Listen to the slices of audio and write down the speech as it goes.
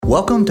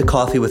Welcome to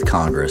Coffee with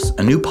Congress,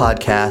 a new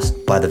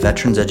podcast by the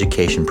Veterans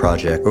Education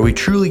Project, where we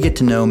truly get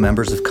to know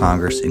members of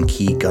Congress and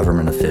key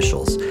government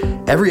officials.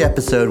 Every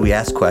episode, we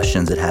ask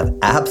questions that have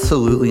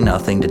absolutely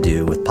nothing to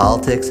do with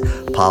politics,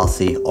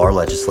 policy, or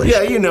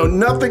legislation. Yeah,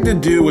 nothing to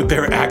do with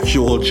their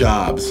actual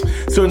jobs.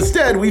 So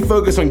instead, we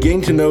focus on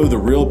getting to know the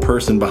real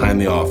person behind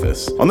the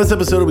office. On this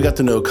episode, we got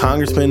to know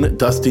Congressman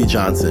Dusty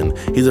Johnson.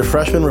 He's a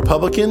freshman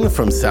Republican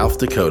from South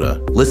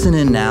Dakota. Listen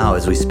in now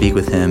as we speak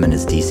with him in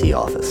his D.C.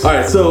 office. All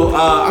right, so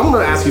I'm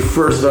going to ask you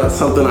first about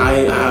something I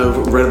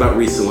have read about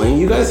recently.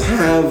 You guys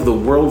have the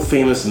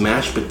world-famous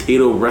mashed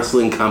potato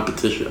wrestling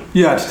competition.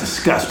 Yeah, it's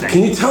disgusting.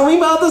 Can you tell me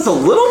about this a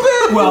little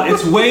bit? Well,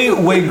 it's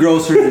way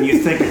grosser than you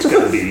think it's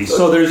going to be.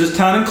 So there's this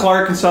town in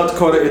Clark in South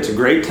Dakota. It's a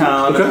great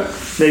town. Okay.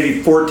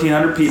 Maybe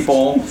 1,400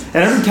 people. And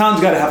every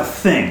town's got to have a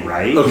thing,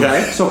 right?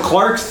 Okay. So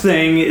Clark's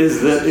thing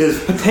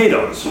is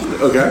potatoes.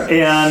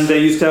 Okay. And they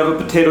used to have a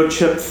potato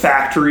chip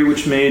factory,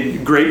 which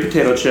made great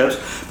potato chips.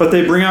 But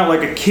they bring out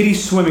like a kiddie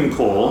swimming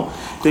pool.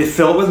 They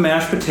fill it with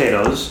mashed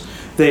potatoes.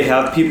 They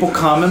have people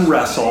come and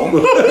wrestle.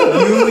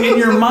 You, in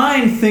your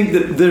mind, think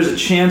that there's a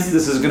chance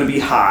this is going to be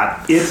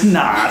hot. It's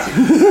not.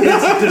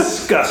 It's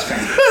disgusting.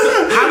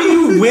 How do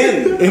you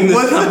win in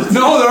this competition?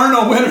 No, there are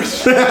no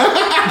winners. No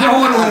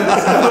one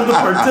wins. None of the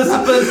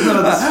participants, none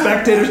of the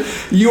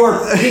spectators. You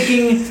are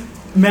picking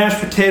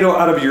mashed potato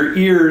out of your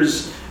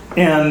ears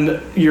and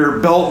your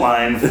belt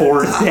line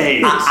for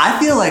days. I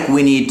feel like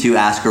we need to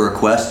ask a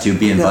request to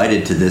be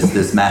invited to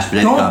this mashed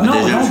potato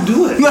competition. No, don't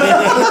do it.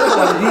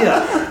 That's a good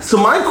idea. So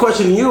my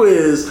question to you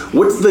is,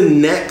 what's the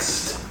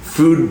next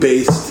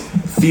food-based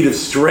feat of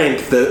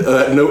strength that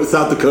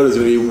South Dakota is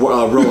going to be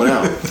rolling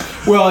out?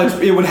 Well,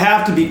 it would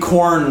have to be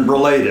corn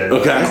related.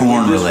 Okay.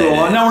 Corn related.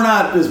 Now, we're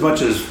not as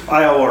much as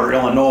Iowa or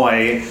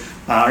Illinois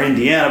or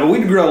Indiana, but we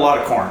grow a lot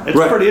of corn. It's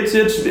right.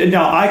 It's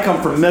now I come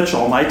from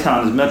Mitchell. My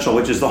town is Mitchell,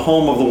 which is the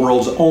home of the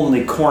world's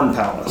only corn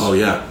palace. Oh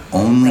yeah.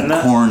 Only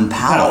corn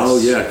palace. Oh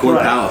yeah, corn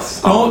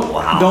palace.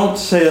 Don't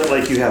say it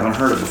like you haven't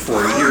heard it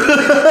before.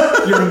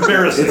 You're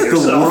embarrassing it's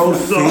yourself. The world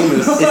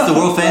famous. It's the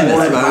world famous.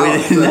 Corn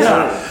palace.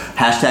 Yeah.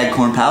 Hashtag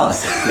corn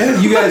palace. And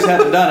if you guys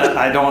hadn't done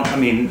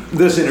it,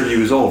 this interview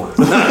is over.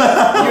 You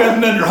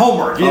haven't done your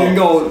homework. You didn't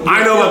go.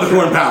 I know about the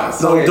corn palace.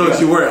 So don't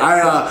you worry.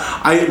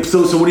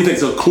 So what do you think?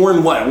 So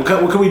corn what?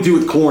 What can we do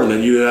with corn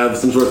that you have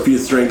some sort of feat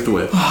of strength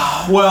with?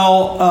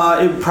 Well,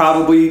 it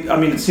probably.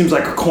 It seems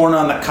like a corn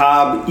on the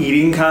cob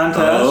eating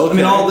contest.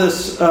 Okay. All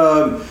this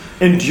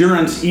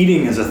endurance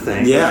eating is a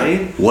thing. Yeah.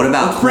 Right? What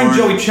about Let's corn? bring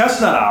Joey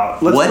Chestnut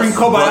out. Let's bring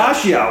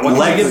Kobayashi out. What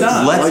can I get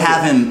done?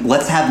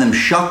 Let's have them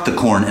shuck the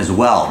corn as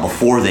well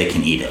before they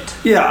can eat it.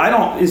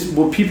 Yeah,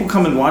 will people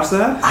come and watch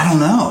that? I don't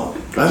know.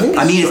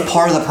 It's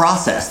part of the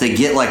process. They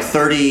get like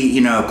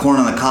 30, corn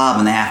on the cob,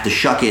 and they have to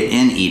shuck it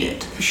and eat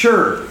it.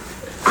 Sure.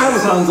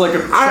 That sounds like a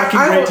fucking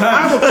great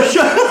time.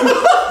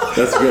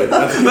 That's good.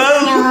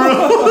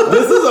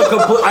 This is a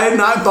complete. I had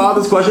not thought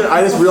of this question. I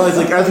just realized,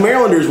 as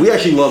Marylanders, we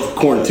actually love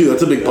corn too.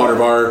 That's a big part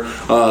of our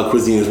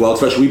cuisine as well.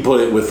 Especially we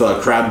put it with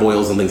crab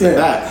boils and things like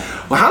that.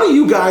 Well, how do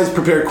you guys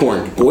prepare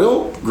corn?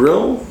 Boil,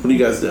 grill? What do you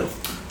guys do?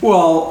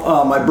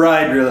 Well, my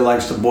bride really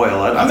likes to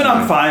boil it.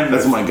 I'm fine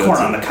with corn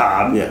on the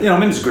cob. Yeah.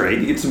 It's great.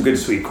 You get some good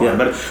sweet corn. Yeah.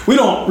 But we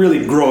don't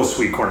really grow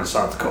sweet corn in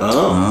South Dakota.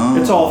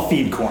 Oh. It's all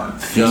feed corn.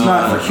 It's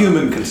not for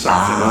human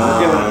consumption. We're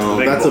giving it to the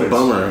big that's boys. a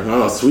bummer.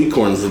 Oh, sweet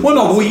corn's Well,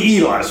 no, but we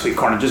eat a lot of sweet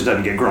corn. It just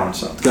doesn't get grown in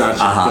South Dakota.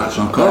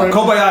 Gotcha. Okay. All right.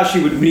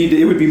 Kobayashi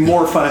it would be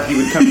more fun if he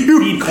would come to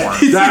feed corn.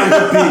 That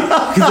would be,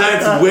 because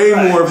that's way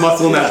more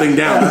muscling that thing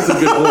down. That's a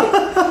good point.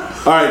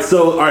 All right,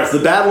 so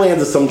the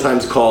Badlands is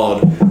sometimes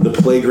called the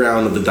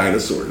playground of the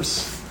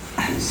dinosaurs.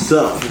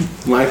 So,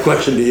 my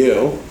question to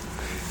you,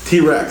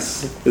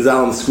 T-Rex is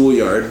out in the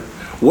schoolyard.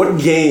 What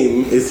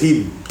game is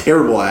he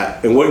terrible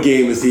at, and what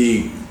game is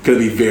he going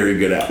to be very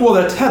good at? Well,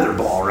 that's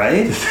tetherball,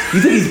 right? You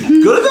think he's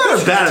good at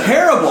that or bad at it?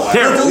 Terrible.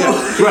 Terrible.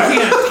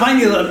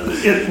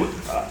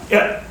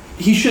 Right.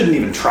 He shouldn't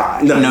even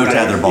try. No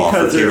tetherball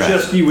because for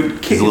T-Rex. You would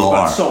kick his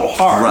butt so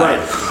hard. Right.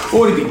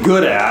 What would he be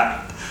good at?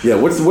 Yeah,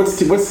 what's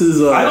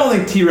his... I don't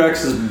think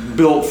T-Rex is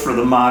built for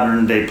the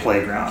modern day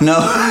playground. No.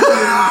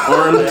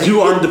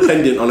 Too arm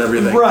dependent on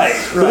everything. Right.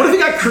 But what if he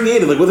got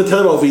creative? Like with a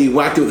tetherball, if he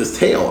whacked it with his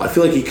tail, I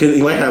feel like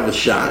he might have a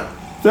shot.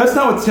 That's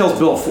not what the tail's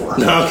built for.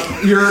 No.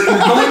 You're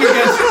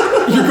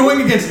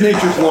going against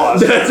nature's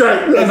laws. That's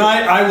right. And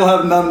I will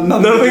have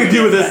nothing to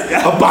do with this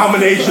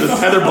abomination of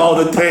tetherball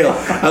with a tail.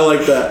 I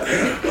like that.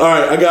 All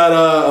right, I got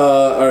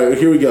all right,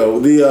 here we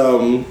go.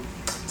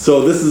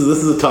 So this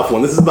is a tough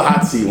one. This is the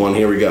hot seat one.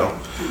 Here we go.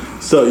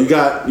 So you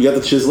got the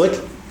Chislik.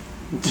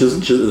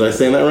 Is I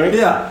saying that right?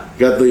 Yeah. You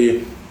got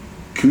the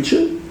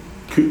Kuchen?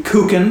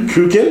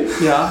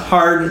 Kuchen. Yeah.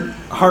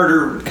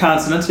 Harder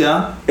consonants,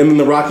 yeah. And then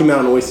the Rocky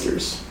Mountain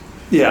oysters.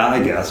 Yeah,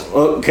 I guess.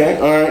 Okay,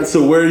 all right.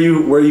 So where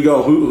you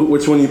go?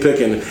 Which one are you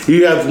picking?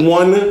 You have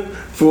one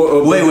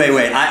for.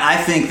 Wait. I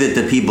think that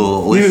the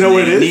people listening. You know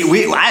what it is?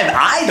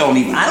 I don't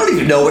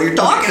even know what you're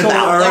talking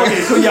about.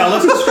 Okay, so yeah,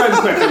 let's describe it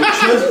quickly.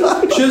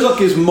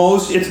 Chislic is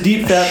it's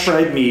deep fat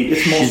fried meat.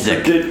 It's most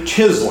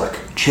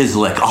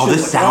Chislic. Oh,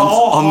 this sounds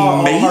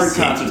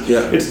amazing.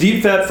 Yeah. It's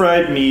deep fat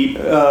fried meat.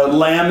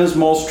 Lamb is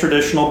most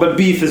traditional, but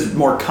beef is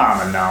more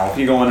common now. If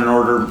you go in and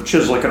order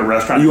Chislic at a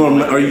restaurant,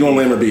 are you going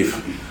lamb or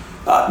beef?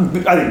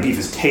 I think beef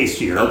is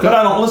tastier, okay. but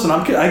I don't listen.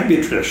 I can be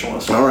a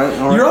traditionalist. All right.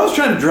 You're always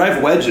trying to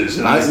drive wedges.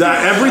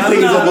 Everything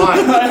is a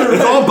line.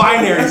 It's all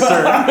binary,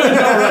 sir.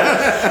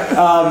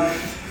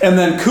 And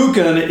then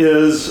kuchen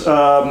is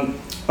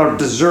a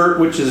dessert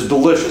which is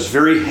delicious,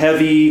 very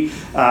heavy,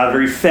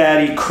 very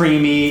fatty,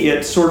 creamy.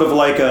 It's sort of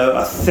like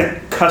a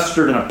thick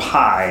custard in a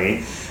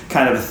pie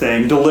kind of a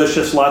thing.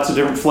 Delicious, lots of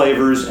different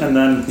flavors. And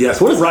then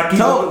what is Rocky?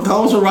 Tell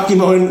us what Rocky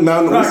Mountain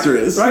oyster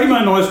is. Rocky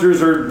Mountain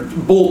oysters are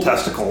bull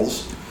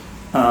testicles.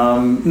 Not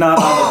on the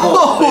bull.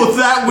 Oh,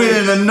 that went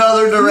in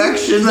another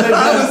direction than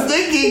I was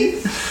thinking.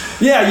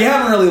 Yeah, you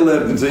haven't really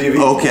lived until you've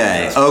eaten.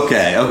 Okay.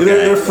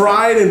 They're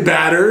fried and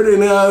battered,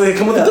 and they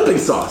come with a dipping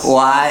sauce. Well,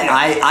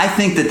 I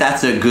think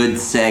that's a good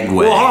segue.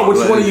 Well, hold on,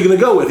 which one are you going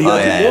to go with? You got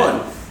to pick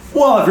one.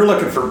 Well, if you're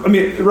looking for,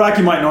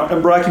 Rocky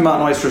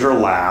Mountain oysters are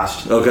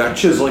last. Okay.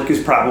 Chislic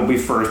is probably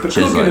first, but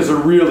kuchen is a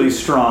really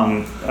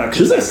strong.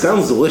 Chislic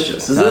sounds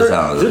delicious. Is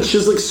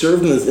Chislic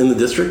served in the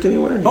district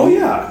anywhere? Oh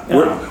yeah.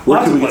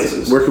 Where can we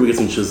get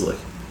some Chislic?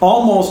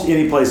 Almost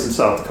any place in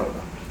South Dakota.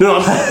 No,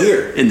 I'm saying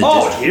here. In the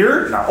district.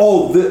 Here?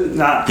 No.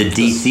 Not the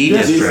DC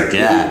district.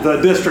 Yeah.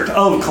 The District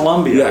of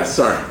Columbia. Yeah.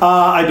 Sorry.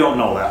 I don't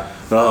know that.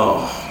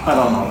 Oh. I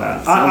don't know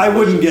that. I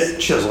wouldn't get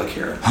Chislic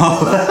here.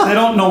 They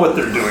don't know what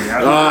they're doing.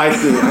 I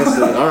see.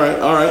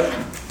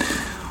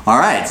 All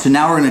right. So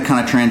now we're going to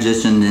kind of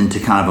transition into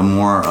kind of a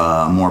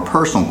more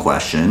personal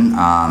question,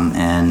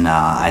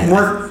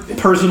 more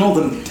personal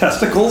than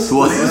testicles.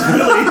 Well, this is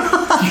really,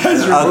 you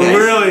guys are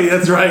really.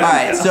 That's right. All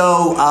right.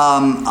 So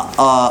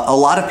a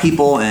lot of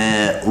people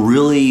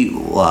really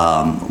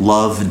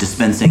love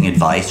dispensing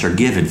advice or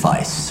give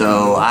advice.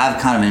 So I have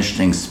kind of an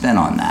interesting spin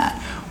on that.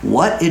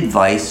 What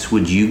advice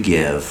would you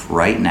give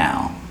right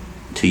now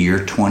to your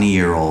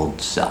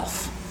 20-year-old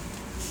self?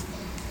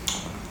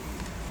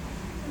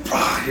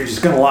 You're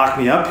just going to lock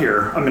me up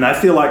here. I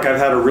feel like I've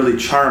had a really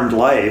charmed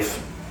life.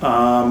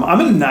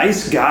 I'm a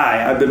nice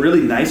guy. I've been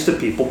really nice to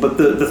people, but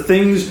the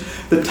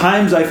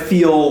times I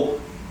feel,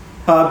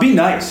 be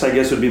nice, I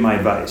guess would be my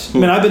advice.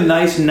 I've been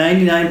nice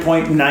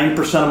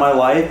 99.9% of my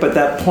life, but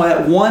that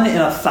 1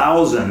 in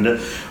 1,000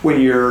 when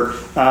you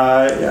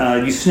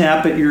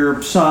snap at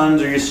your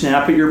sons or you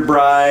snap at your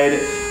bride,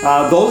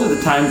 those are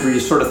the times where you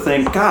sort of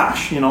think,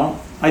 gosh, should not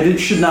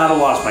have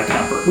lost my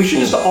temper. We should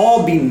just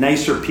all be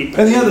nicer people.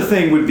 And the other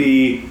thing would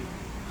be,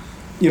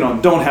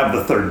 don't have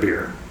the third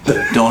beer.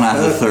 Don't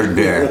have the third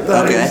beer.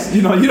 Okay.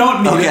 You don't need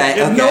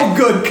it. No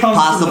good comes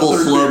possible from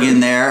the third slogan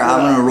beer. there. Yeah.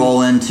 I'm going to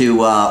roll into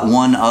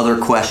one other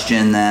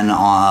question then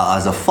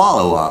as a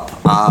follow-up.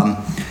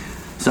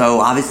 So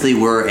obviously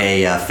we're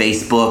a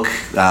Facebook,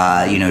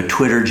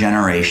 Twitter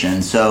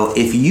generation. So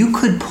if you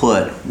could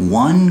put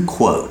one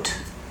quote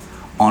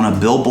on a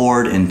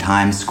billboard in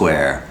Times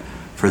Square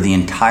for the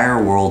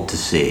entire world to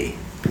see,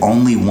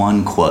 only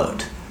one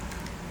quote,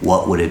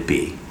 what would it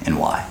be and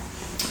why?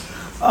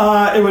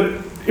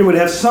 It would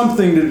have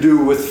something to do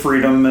with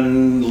freedom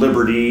and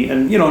liberty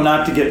and,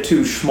 not to get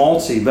too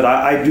schmaltzy, but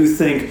I do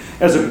think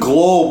as a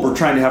globe we're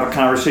trying to have a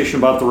conversation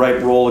about the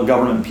right role of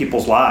government in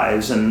people's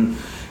lives. And,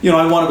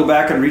 I want to go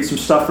back and read some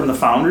stuff from the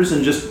founders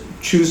and just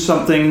choose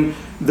something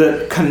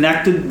that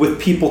connected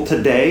with people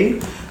today,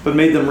 but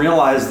made them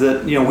realize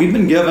that, we've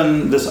been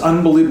given this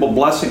unbelievable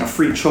blessing of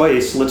free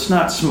choice. Let's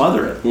not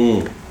smother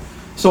it.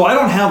 So I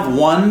don't have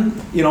one,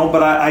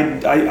 but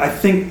I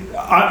think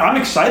I'm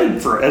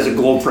excited as a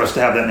globe for us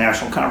to have that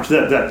national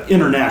conversation, that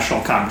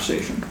international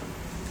conversation.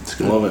 That's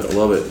good.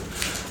 Love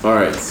it. All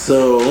right.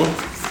 So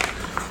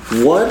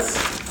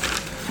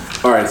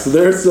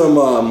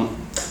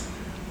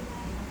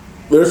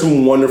there's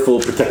some wonderful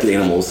protected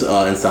animals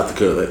in South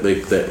Dakota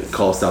that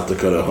call South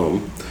Dakota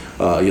home.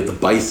 You have the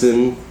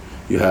bison.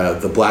 You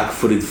have the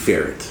black-footed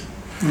ferret.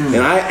 And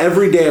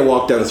every day I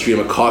walk down the street,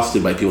 I'm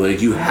accosted by people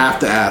like, you have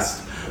to ask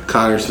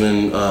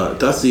Congressman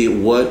Dusty,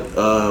 what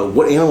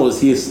animal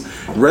does he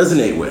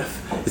resonate with?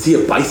 Is he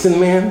a bison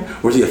man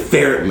or is he a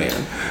ferret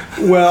man?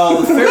 Well,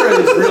 the ferret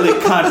is really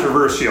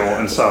controversial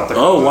in South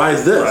Dakota. Oh, why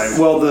is this? Right.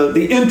 Well,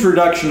 the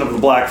introduction of the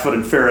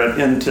black-footed ferret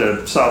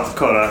into South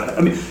Dakota,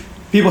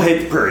 people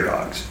hate the prairie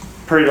dogs.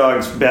 Prairie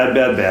dogs,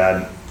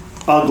 bad.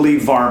 Ugly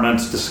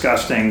varmints,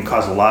 disgusting,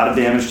 cause a lot of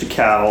damage to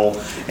cattle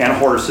and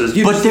horses.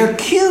 But they're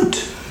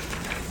cute.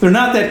 They're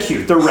not that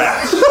cute. They're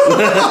rats.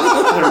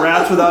 They're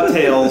rats without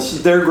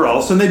tails. They're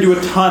gross, and they do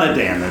a ton of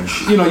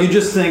damage. You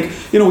just think,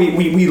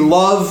 we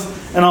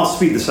love and I'll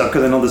speed this up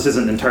because I know this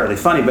isn't entirely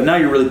funny, but now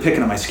you're really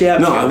picking at my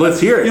scabs. No, let's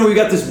hear it. We've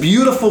got this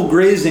beautiful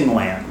grazing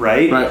land,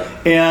 right? Right.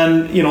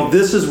 And,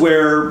 this is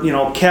where,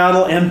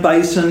 cattle and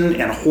bison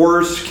and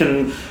horse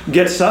can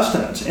get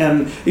sustenance.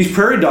 And these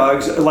prairie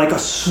dogs, like a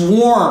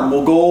swarm,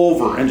 will go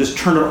over and just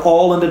turn it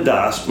all into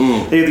dust.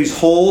 They have these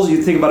holes.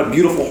 You think about a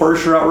beautiful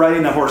horse you're out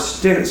riding, that horse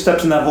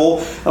steps in that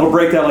hole, that'll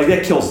break that leg,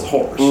 that kills the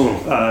horse.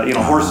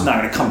 Horse is not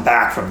going to come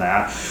back from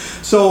that.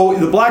 So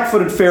the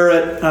black-footed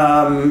ferret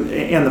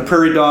and the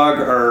prairie dog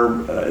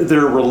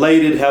they're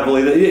related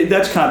heavily.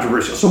 That's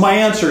controversial. So my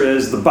answer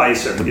is the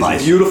bison.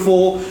 It's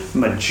beautiful,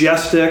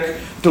 majestic,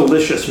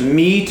 delicious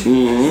meat,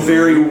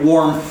 very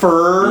warm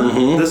fur.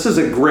 This is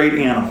a great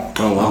animal.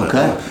 I love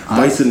it.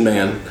 Bison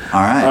man.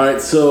 All right.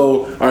 Let's.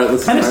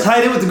 And it's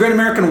tied in with the Great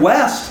American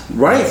West.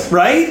 Right.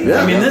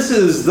 Yeah. I mean, this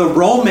is the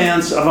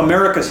romance of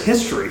America's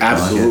history.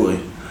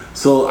 Absolutely.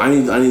 So I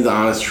need the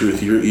honest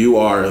truth. You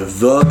are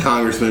the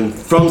congressman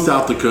from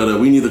South Dakota.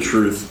 We need the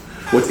truth.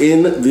 What's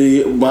in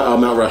the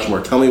Mount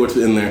Rushmore? Tell me what's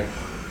in there.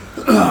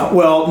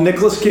 Well,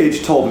 Nicolas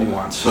Cage told me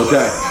once.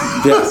 Okay.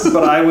 Yes.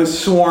 But I was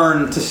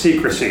sworn to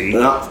secrecy.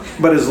 Yeah.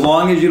 But as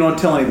long as you don't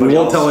tell anybody We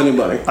won't tell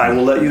anybody. I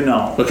will let you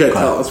know. Okay,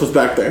 tell us what's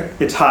back there.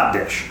 It's hot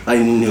dish. I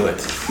knew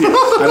it.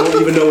 I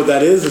don't even know what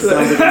that is. It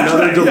sounds like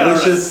another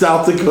delicious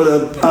South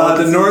Dakota.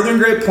 The Northern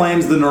Great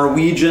Plains, the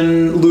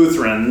Norwegian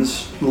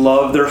Lutherans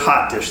love their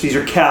hot dish. These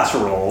are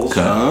casseroles.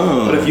 Okay.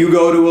 Oh. But if you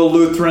go to a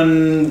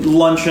Lutheran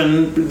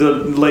luncheon, the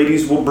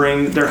ladies will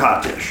bring their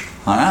hot dish.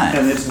 All right.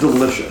 And it's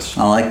delicious.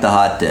 I like the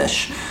hot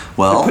dish.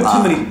 Well, They put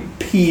too many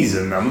peas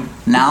in them.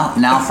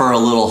 Now for a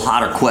little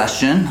hotter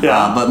question,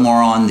 but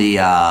more on the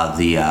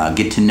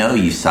get to know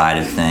you side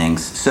of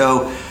things.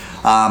 So,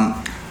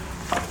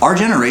 our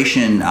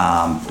generation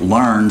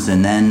learns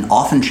and then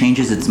often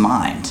changes its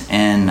mind.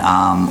 And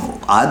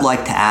I'd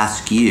like to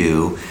ask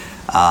you,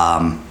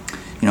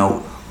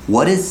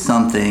 what is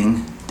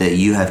something that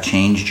you have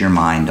changed your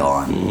mind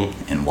on,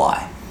 and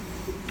why?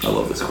 I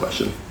love this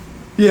question.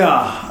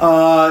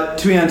 Yeah,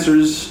 two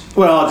answers.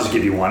 Well, I'll just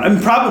give you one. I mean,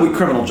 probably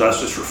criminal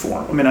justice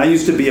reform. I mean, I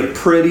used to be a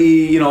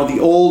pretty, the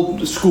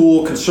old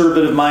school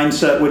conservative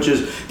mindset, which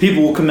is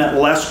people will commit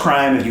less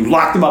crime if you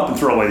lock them up and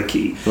throw away the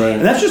key. Right.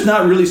 And that's just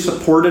not really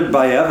supported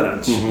by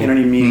evidence in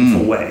any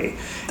meaningful way.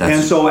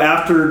 And so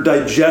after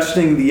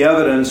digesting the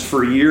evidence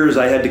for years,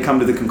 I had to come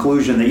to the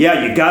conclusion that,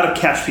 you got to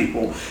catch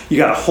people. You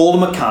got to hold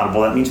them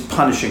accountable. That means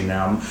punishing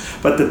them.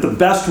 But that the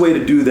best way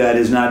to do that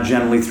is not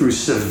generally through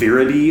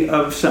severity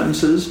of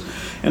sentences.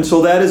 And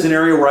so that is an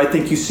area where I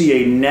think you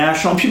see a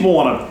national... People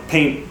want to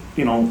paint,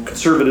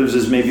 conservatives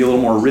as maybe a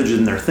little more rigid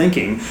in their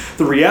thinking.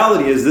 The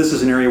reality is this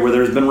is an area where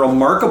there's been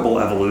remarkable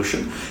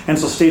evolution. And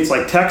so states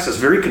like Texas,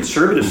 very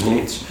conservative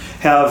states,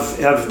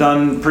 have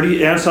done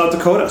and South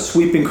Dakota,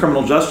 sweeping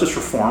criminal justice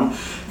reform.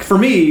 For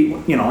me,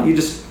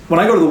 when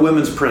I go to the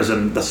women's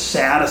prison, the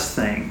saddest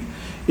thing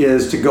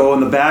is to go in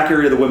the back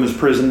area of the women's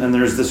prison and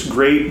there's this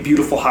great,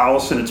 beautiful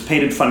house and it's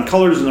painted fun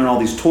colors and there are all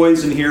these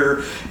toys in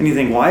here. And you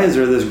think, why is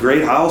there this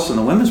great house in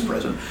the women's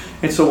prison?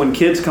 And so when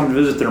kids come to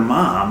visit their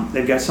mom,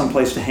 they've got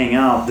someplace to hang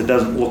out that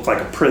doesn't look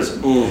like a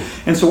prison.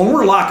 And so when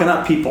we're locking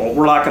up people,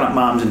 we're locking up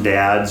moms and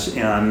dads,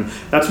 and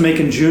that's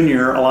making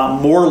Junior a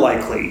lot more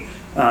likely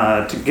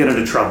to get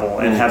into trouble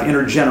and have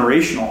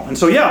intergenerational. And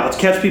so, let's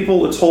catch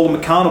people, let's hold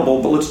them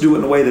accountable, but let's do it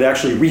in a way that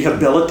actually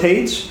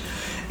rehabilitates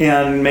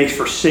and makes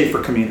for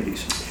safer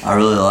communities. I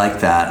really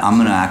like that. I'm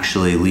going to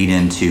actually lead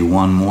into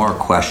one more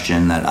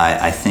question that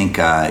I think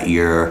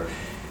you're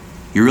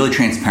really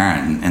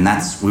transparent, and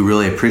we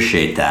really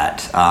appreciate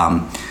that.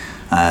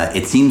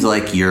 It seems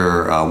like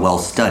you're well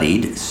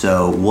studied.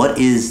 So, what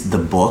is the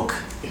book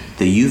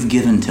that you've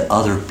given to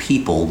other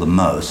people the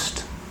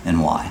most,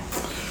 and why?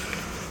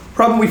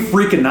 Probably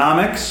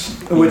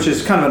Freakonomics, which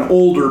is kind of an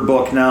older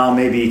book now,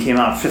 maybe it came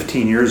out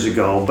 15 years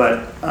ago,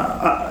 but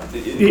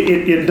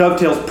it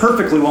dovetails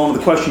perfectly well into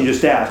the question you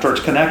just asked, or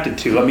it's connected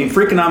to. I mean,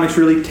 Freakonomics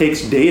really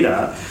takes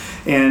data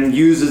and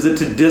uses it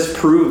to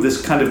disprove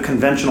this kind of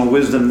conventional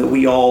wisdom that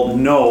we all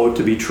know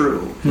to be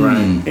true.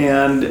 Right.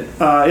 And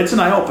it's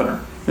an eye-opener.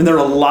 And there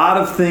are a lot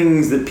of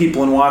things that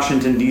people in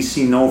Washington,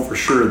 D.C. know for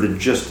sure that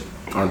just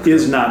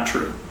is not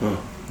true.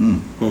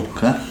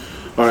 Okay.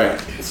 All right,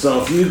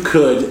 so if you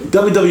could,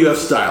 WWF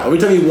style, every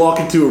time you walk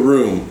into a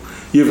room,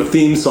 you have a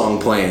theme song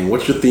playing.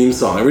 What's your theme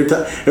song? Every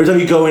time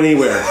you go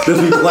anywhere,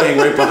 this will be playing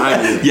right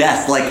behind you.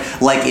 Yes,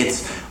 like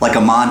it's like a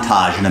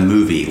montage in a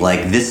movie.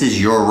 Like, this is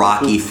your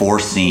Rocky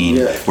IV scene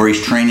where he's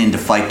training to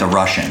fight the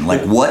Russian.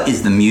 Like, what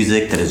is the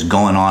music that is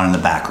going on in the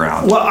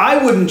background? Well,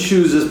 I wouldn't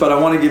choose this, but I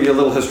want to give you a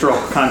little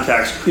historical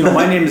context.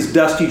 My name is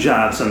Dusty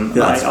Johnson. A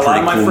lot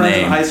of my friends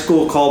in high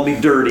school called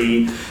me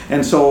Dirty,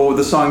 and so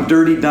the song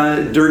Dirty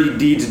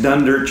Deeds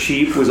Done Dirt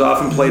Cheap was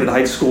often played at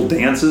high school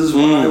dances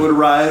when I would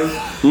arrive.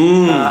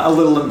 A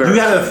little embarrassed.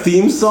 You had a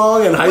theme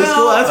song in high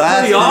school? That's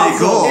pretty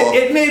awesome. Cool.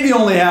 It maybe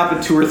only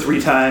happened 2 or 3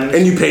 times.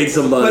 And you paid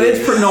somebody. But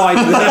it's no,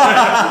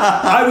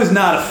 I was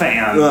not a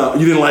fan.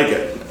 You didn't like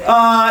it?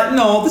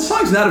 No, the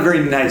song's not a very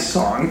nice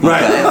song.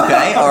 Right.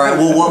 Okay. All right.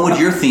 Well, what would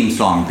your theme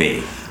song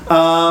be?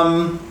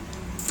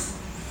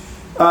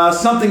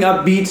 Something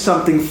upbeat,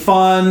 something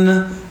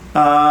fun.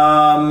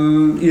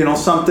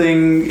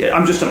 Something.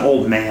 I'm just an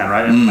old man,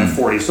 right? I'm in my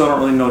 40s, so I don't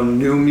really know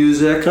new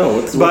music.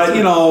 What's Black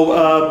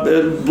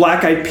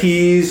Eyed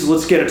Peas.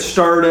 Let's get it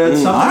started.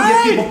 Something to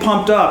get people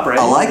pumped up, right?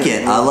 I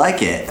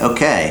like it.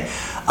 Okay.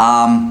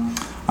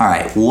 All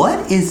right.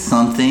 What is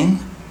something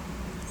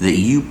that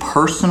you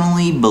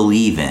personally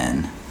believe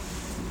in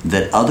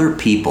that other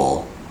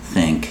people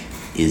think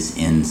is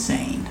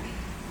insane?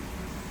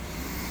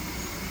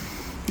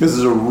 This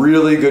is a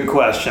really good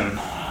question.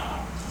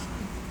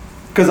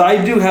 Because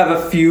I do have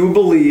a few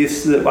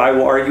beliefs that I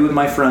will argue with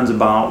my friends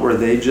about where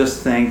they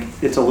just think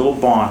it's a little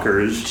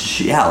bonkers.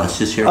 Yeah, let's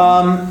just hear it.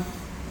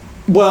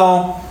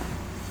 Well,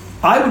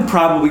 I would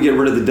probably get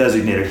rid of the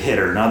designated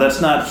hitter. Now,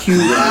 that's not huge.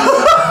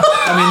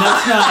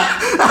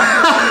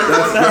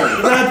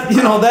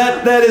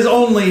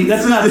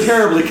 That's not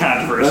terribly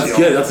controversial. That's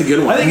good. That's a good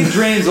one. I think it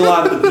drains a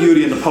lot of the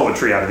beauty and the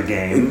poetry out of the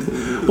game.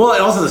 Well,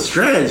 and also the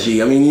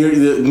strategy. I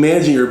mean,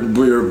 managing your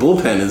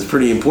bullpen is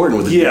pretty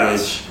important with the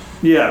DH.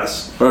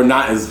 Yes. Or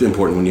not as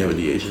important when you have a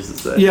DH, as it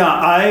say.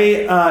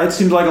 Yeah, it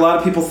seems like a lot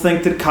of people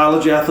think that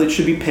college athletes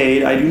should be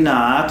paid. I do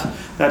not.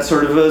 That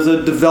sort of is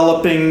a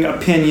developing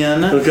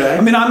opinion. Okay. I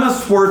mean, I'm a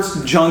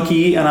sports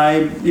junkie, and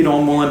I'm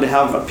willing to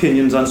have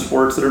opinions on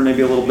sports that are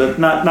maybe a little bit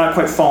not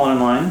quite falling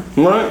in line.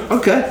 Right.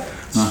 Okay.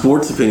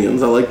 Sports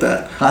opinions. I like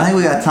that. I think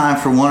we got time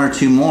for one or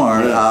two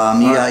more.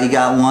 Yeah. You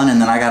got one, and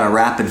then I got a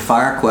rapid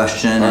fire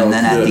question, and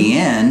then at the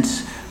end,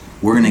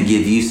 we're going to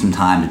give you some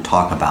time to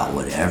talk about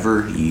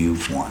whatever you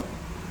want.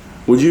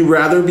 Would you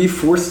rather be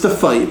forced to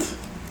fight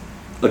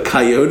one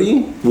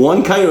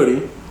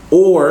coyote,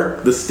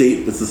 or it's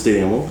the state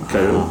animal,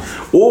 coyote,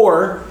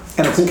 or...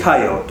 And it's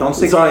coyote. Don't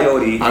say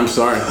coyote. I'm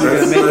sorry.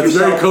 That's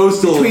very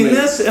coastal. Between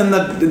this and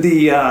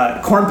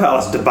the Corn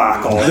Palace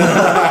debacle,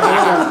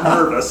 I'm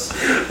nervous.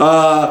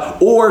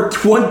 Or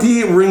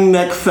 20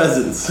 ringneck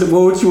pheasants.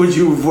 Which would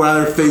you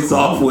rather face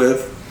off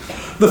with?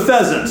 The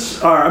pheasants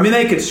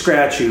they could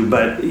scratch you,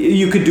 but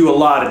you could do a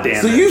lot of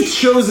damage. So you've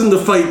chosen to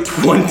fight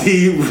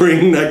 20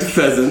 ringneck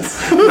pheasants.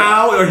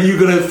 How are you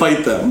going to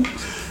fight them?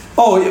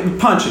 Oh,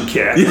 punch and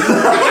kick.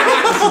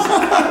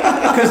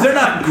 Because they're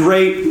not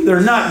great.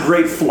 They're not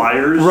great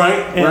flyers,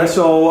 right? And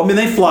so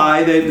they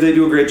fly. They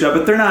do a great job,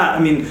 but they're not. I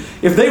mean,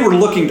 if they were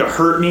looking to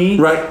hurt me,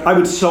 I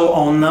would so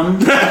own them.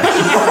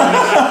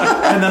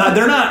 And then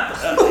they're not.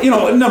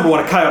 Number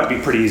one, a coyote would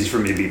be pretty easy for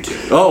me to beat too.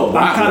 Oh,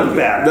 wow. I'm kind of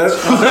bad.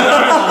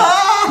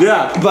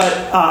 Yeah. But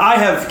I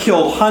have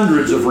killed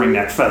hundreds of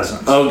ringneck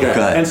pheasants.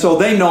 Okay. And so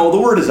they know the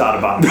word is out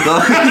about me.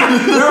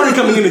 They're already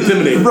coming in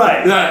intimidating.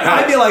 Right.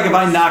 I feel like if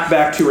I knock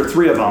back 2 or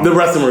 3 of them, the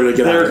rest of them are going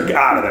to get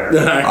out of there.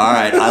 All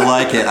right. I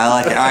like it.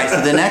 All right.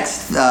 So the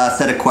next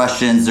set of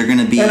questions are going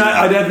to be... And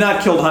I have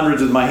not killed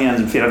hundreds with my hands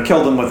and feet. I've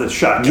killed them with a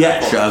shotgun. Yeah.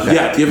 You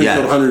haven't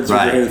killed hundreds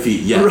with your hands and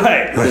feet yet.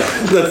 Right.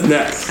 That's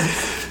next.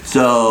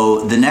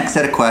 So the next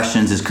set of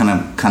questions is kind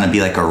of be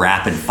like a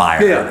rapid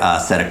fire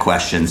set of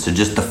questions. So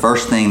just the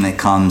first thing that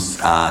comes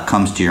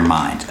to your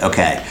mind.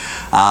 Okay.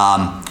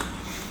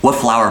 What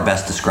flower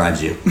best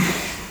describes you?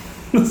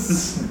 This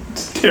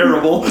is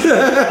terrible.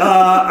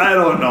 I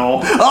don't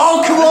know.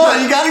 Oh, come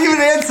on. You got to give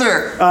an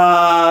answer.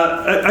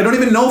 I don't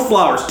even know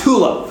flowers.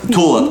 Tulip.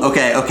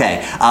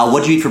 Okay.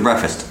 What'd you eat for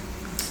breakfast?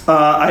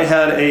 I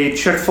had a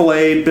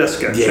Chick-fil-A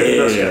biscuit.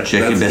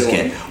 Chicken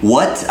biscuit.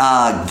 What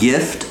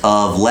gift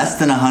of less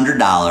than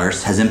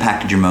 $100 has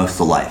impacted your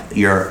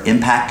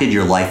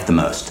life the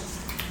most?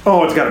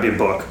 Oh, it's got to be a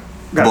book.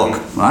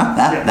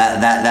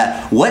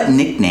 What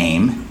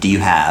nickname do you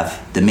have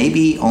that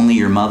maybe only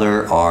your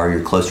mother or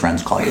your close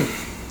friends call you?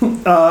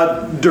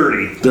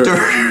 Dirty.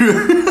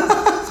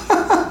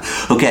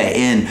 Okay,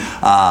 and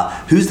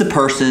who's the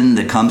person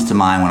that comes to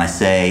mind when I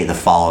say the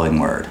following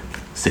word?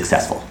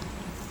 Successful.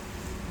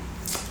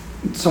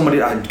 Somebody,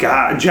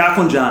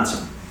 Jacqueline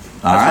Johnson.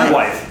 That's my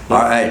wife. All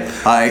right.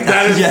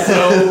 That is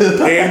so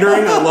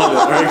pandering. I love it.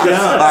 All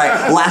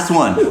right, last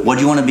one. What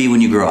do you want to be when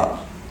you grow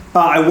up?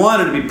 I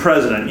wanted to be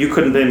president. You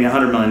couldn't pay me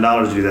 $100 million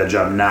to do that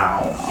job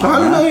now.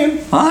 $100 million?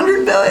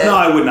 $100 million? No,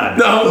 I would not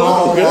do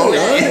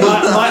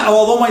that.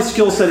 Although my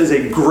skill set is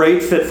a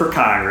great fit for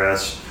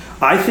Congress,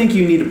 I think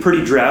you need a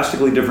pretty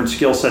drastically different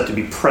skill set to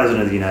be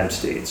president of the United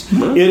States.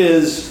 Mm-hmm. It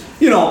is,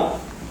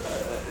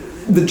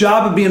 the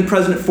job of being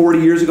president 40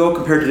 years ago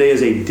compared to today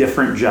is a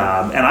different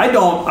job. And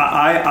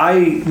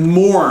I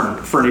mourn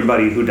for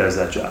anybody who does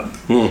that job.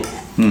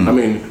 I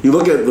mean, you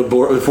look at the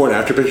before and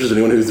after pictures of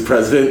anyone who's the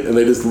president, and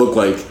they just look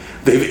like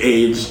they've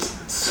aged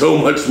so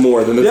much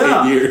more than the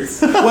 8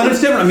 years. Well,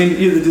 it's different. I mean,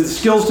 the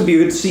skills to be a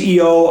good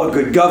CEO, a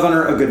good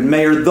governor, a good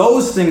mayor,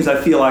 those things I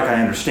feel like I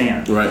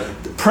understand. Right.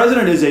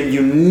 President is a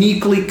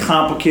uniquely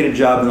complicated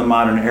job in the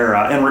modern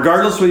era, and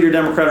regardless whether you're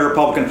Democrat or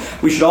Republican,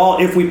 we should all,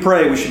 if we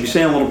pray, we should be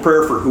saying a little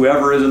prayer for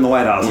whoever is in the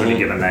White House on any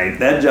given night.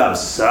 That job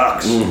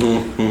sucks. All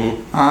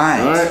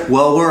right.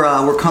 Well,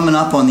 we're coming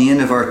up on the end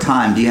of our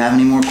time. Do you have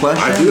any more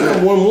questions? I do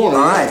have one more.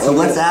 All right,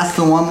 let's ask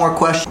the one more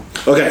question.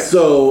 Okay,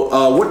 so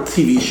what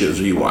TV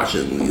shows are you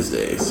watching these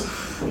days?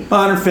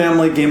 Modern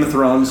Family, Game of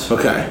Thrones.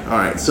 Okay, all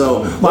right.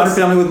 So Modern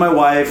Family with my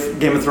wife,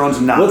 Game of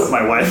Thrones not with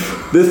my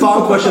wife. This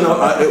following question,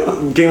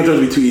 Game of Thrones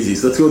would be too easy,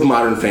 so let's go with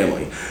Modern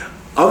Family.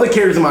 Other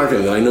characters in Modern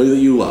Family that I know that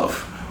you love,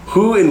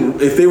 who,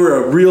 if they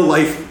were a real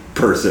life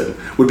person,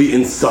 would be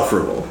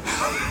insufferable?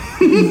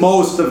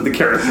 Most of the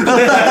characters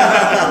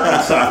are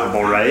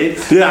insufferable, right?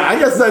 Yeah, I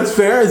guess that's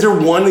fair. Is there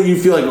one that you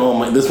feel like, oh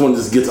my, this one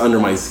just gets under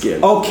my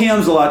skin? Oh,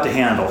 Cam's a lot to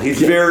handle. He's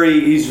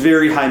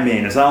very high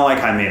maintenance. I don't like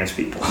high maintenance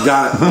people.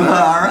 Got it. All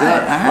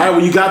right.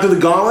 Well, you got through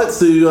the gauntlet,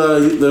 so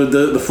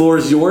the floor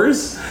is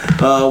yours.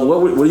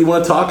 What do you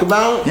want to talk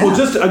about? Yeah. Well,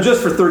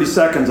 just for 30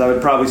 seconds, I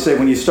would probably say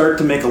when you start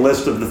to make a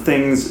list of the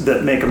things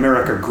that make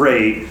America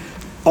great,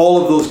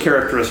 all of those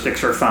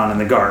characteristics are found in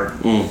the Guard,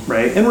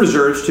 right? And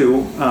reserves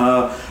too.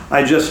 I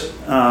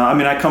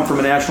come from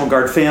a National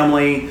Guard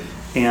family,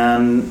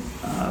 and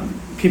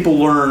people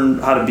learn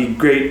how to be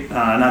great,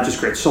 not just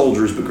great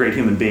soldiers, but great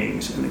human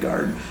beings in the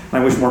Guard. And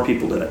I wish more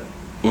people did it.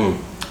 All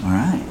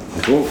right.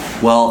 Cool.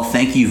 Well,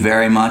 thank you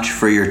very much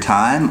for your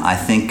time. I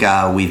think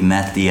we've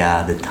met the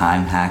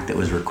time hack that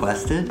was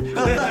requested.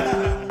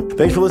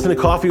 Thanks for listening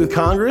to Coffee with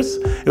Congress.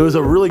 It was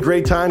a really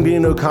great time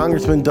getting to know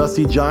Congressman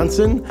Dusty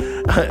Johnson.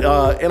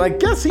 And I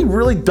guess he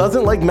really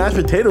doesn't like mashed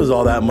potatoes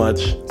all that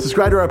much.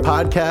 Subscribe to our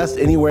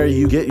podcast anywhere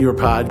you get your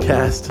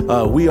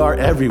podcast. We are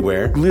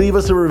everywhere. Leave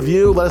us a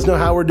review. Let us know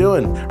how we're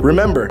doing.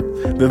 Remember,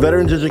 the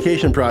Veterans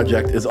Education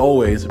Project is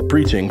always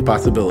preaching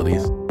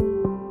possibilities.